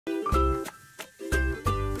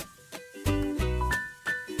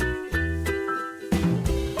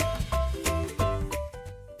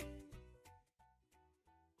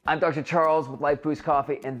I'm Dr. Charles with LifeBoost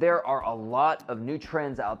Coffee, and there are a lot of new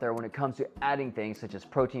trends out there when it comes to adding things such as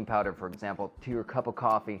protein powder, for example, to your cup of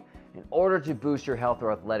coffee in order to boost your health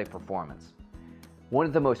or athletic performance. One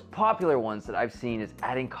of the most popular ones that I've seen is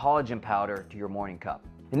adding collagen powder to your morning cup.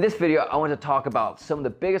 In this video, I want to talk about some of the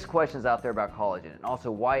biggest questions out there about collagen and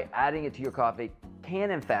also why adding it to your coffee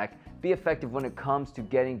can in fact be effective when it comes to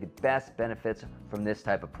getting the best benefits from this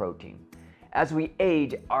type of protein. As we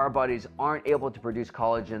age, our bodies aren't able to produce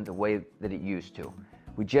collagen the way that it used to.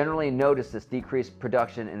 We generally notice this decreased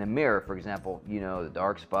production in the mirror, for example, the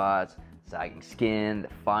dark spots, sagging skin, the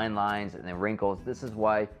fine lines, and the wrinkles. This is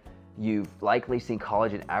why you've likely seen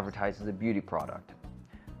collagen advertised as a beauty product.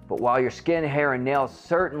 But while your skin, hair, and nails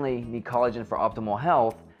certainly need collagen for optimal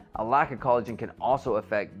health, a lack of collagen can also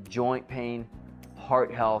affect joint pain,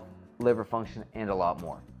 heart health, liver function, and a lot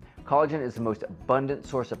more. Collagen is the most abundant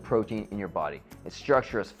source of protein in your body. Its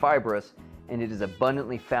structure is fibrous, and it is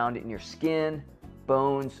abundantly found in your skin,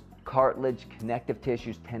 bones, cartilage, connective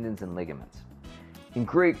tissues, tendons, and ligaments. In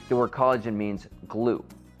Greek, the word collagen means glue.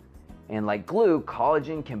 And like glue,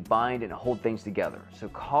 collagen can bind and hold things together. So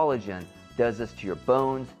collagen does this to your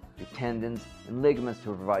bones, your tendons, and ligaments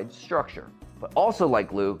to provide structure. But also like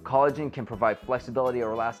glue, collagen can provide flexibility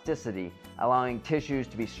or elasticity, allowing tissues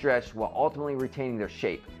to be stretched while ultimately retaining their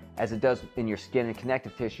shape, as it does in your skin and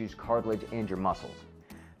connective tissues, cartilage, and your muscles.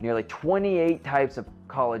 Nearly 28 types of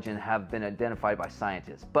collagen have been identified by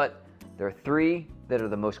scientists, but there are 3 that are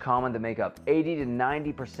the most common that make up 80 to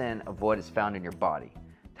 90% of what is found in your body: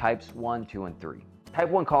 types 1, 2, and 3. Type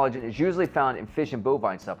 1 collagen is usually found in fish and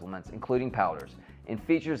bovine supplements, including powders, and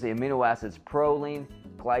features the amino acids proline,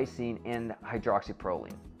 glycine, and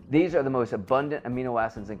hydroxyproline. These are the most abundant amino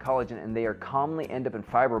acids in collagen, and they are commonly end up in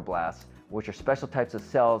fibroblasts, which are special types of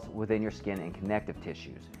cells within your skin and connective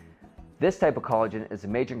tissues. This type of collagen is a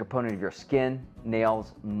major component of your skin,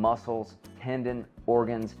 nails, muscles, tendon,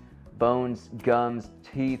 organs, bones, gums,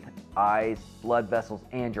 teeth, eyes, blood vessels,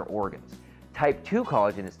 and your organs. Type 2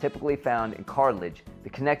 collagen is typically found in cartilage, the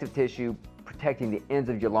connective tissue protecting the ends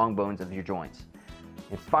of your long bones of your joints.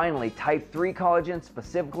 And finally, type 3 collagen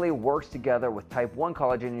specifically works together with type 1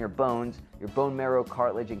 collagen in your bones, your bone marrow,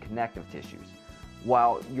 cartilage, and connective tissues.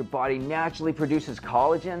 While your body naturally produces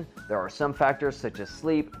collagen, there are some factors such as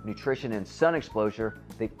sleep, nutrition, and sun exposure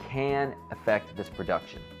that can affect this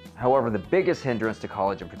production. However, the biggest hindrance to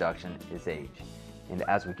collagen production is age. And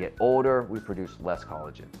as we get older, we produce less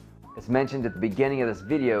collagen. As mentioned at the beginning of this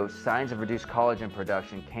video, signs of reduced collagen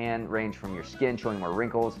production can range from your skin showing more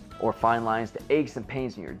wrinkles or fine lines to aches and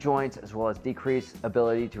pains in your joints, as well as decreased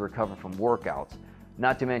ability to recover from workouts,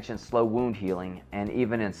 not to mention slow wound healing, and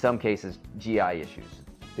even in some cases, GI issues.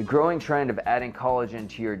 The growing trend of adding collagen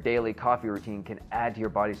to your daily coffee routine can add to your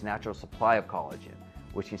body's natural supply of collagen,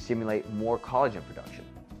 which can stimulate more collagen production.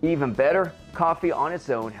 Even better, coffee on its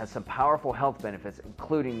own has some powerful health benefits,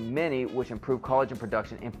 including many which improve collagen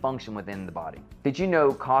production and function within the body. Did you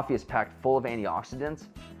know coffee is packed full of antioxidants?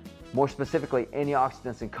 More specifically,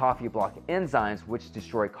 antioxidants in coffee block enzymes which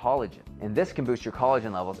destroy collagen, and this can boost your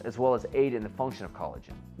collagen levels as well as aid in the function of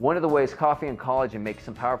collagen. One of the ways coffee and collagen make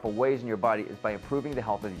some powerful waves in your body is by improving the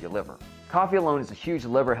health of your liver. Coffee alone is a huge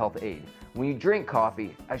liver health aid. When you drink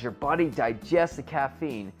coffee, as your body digests the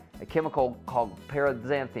caffeine, a chemical called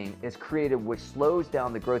paraxanthine is created which slows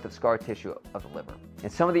down the growth of scar tissue of the liver.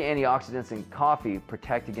 And some of the antioxidants in coffee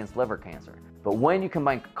protect against liver cancer. But when you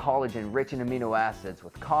combine collagen-rich in amino acids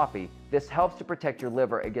with coffee, this helps to protect your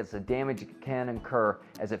liver against the damage that can occur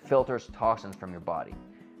as it filters toxins from your body.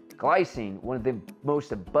 Glycine, one of the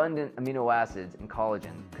most abundant amino acids in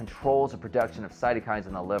collagen, controls the production of cytokines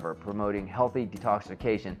in the liver, promoting healthy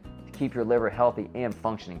detoxification to keep your liver healthy and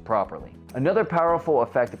functioning properly. Another powerful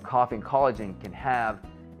effect of coffee and collagen can have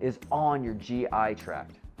is on your GI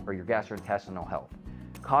tract, or your gastrointestinal health.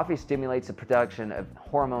 Coffee stimulates the production of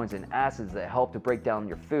hormones and acids that help to break down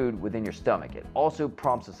your food within your stomach. It also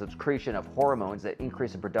prompts the secretion of hormones that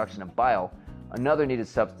increase the production of bile, another needed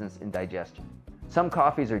substance in digestion. Some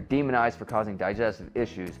coffees are demonized for causing digestive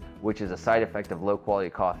issues, which is a side effect of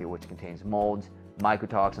low-quality coffee, which contains molds,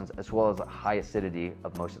 mycotoxins, as well as the high acidity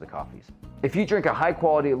of most of the coffees. If you drink a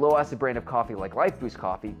high-quality, low-acid brand of coffee like LifeBoost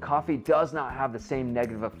coffee, coffee does not have the same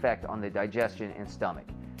negative effect on the digestion and stomach.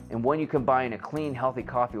 And when you combine a clean, healthy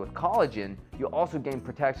coffee with collagen, you'll also gain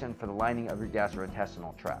protection for the lining of your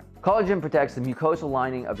gastrointestinal tract. Collagen protects the mucosal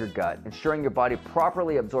lining of your gut, ensuring your body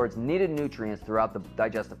properly absorbs needed nutrients throughout the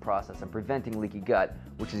digestive process and preventing leaky gut,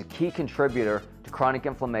 which is a key contributor to chronic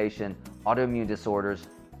inflammation, autoimmune disorders,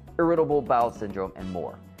 irritable bowel syndrome, and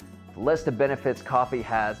more. The list of benefits coffee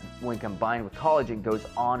has when combined with collagen goes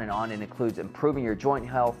on and includes improving your joint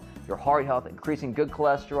health, your heart health, increasing good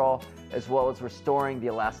cholesterol, as well as restoring the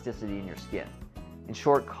elasticity in your skin. In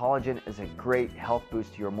short, collagen is a great health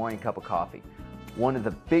boost to your morning cup of coffee. One of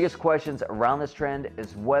the biggest questions around this trend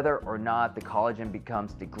is whether or not the collagen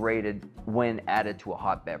becomes degraded when added to a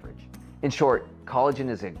hot beverage. In short, collagen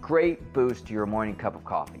is a great boost to your morning cup of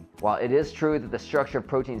coffee. While it is true that the structure of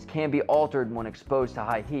proteins can be altered when exposed to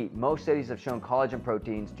high heat, most studies have shown collagen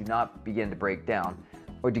proteins do not begin to break down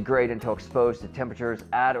or degrade until exposed to temperatures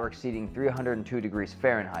at or exceeding 302 degrees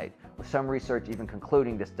Fahrenheit, with some research even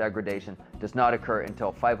concluding this degradation does not occur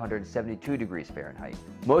until 572 degrees Fahrenheit.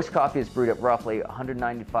 Most coffee is brewed at roughly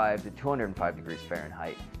 195 to 205 degrees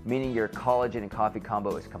Fahrenheit, meaning your collagen and coffee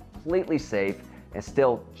combo is completely safe and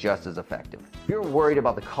still just as effective. If you're worried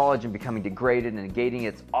about the collagen becoming degraded and negating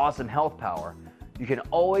its awesome health power, you can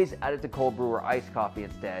always add it to cold brew or iced coffee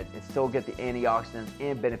instead and still get the antioxidants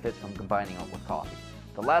and benefits from combining it with coffee.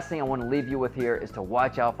 The last thing I want to leave you with here is to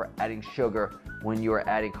watch out for adding sugar when you are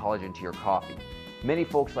adding collagen to your coffee. Many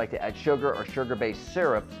folks like to add sugar or sugar-based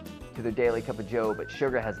syrups to their daily cup of joe, but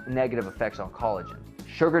sugar has negative effects on collagen.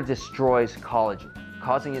 Sugar destroys collagen,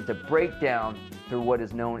 causing it to break down through what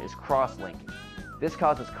is known as cross-linking. This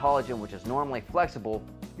causes collagen, which is normally flexible,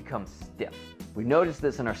 to become stiff. We notice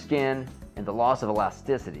this in our skin and the loss of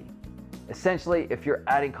elasticity. Essentially, if you're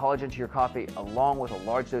adding collagen to your coffee along with a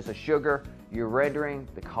large dose of sugar, you're rendering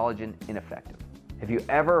the collagen ineffective. Have you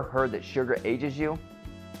ever heard that sugar ages you?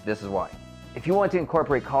 This is why. If you want to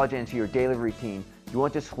incorporate collagen into your daily routine, you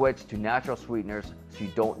want to switch to natural sweeteners so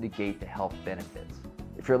you don't negate the health benefits.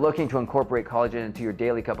 If you're looking to incorporate collagen into your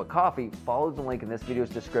daily cup of coffee, follow the link in this video's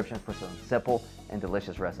description for some simple and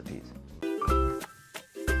delicious recipes.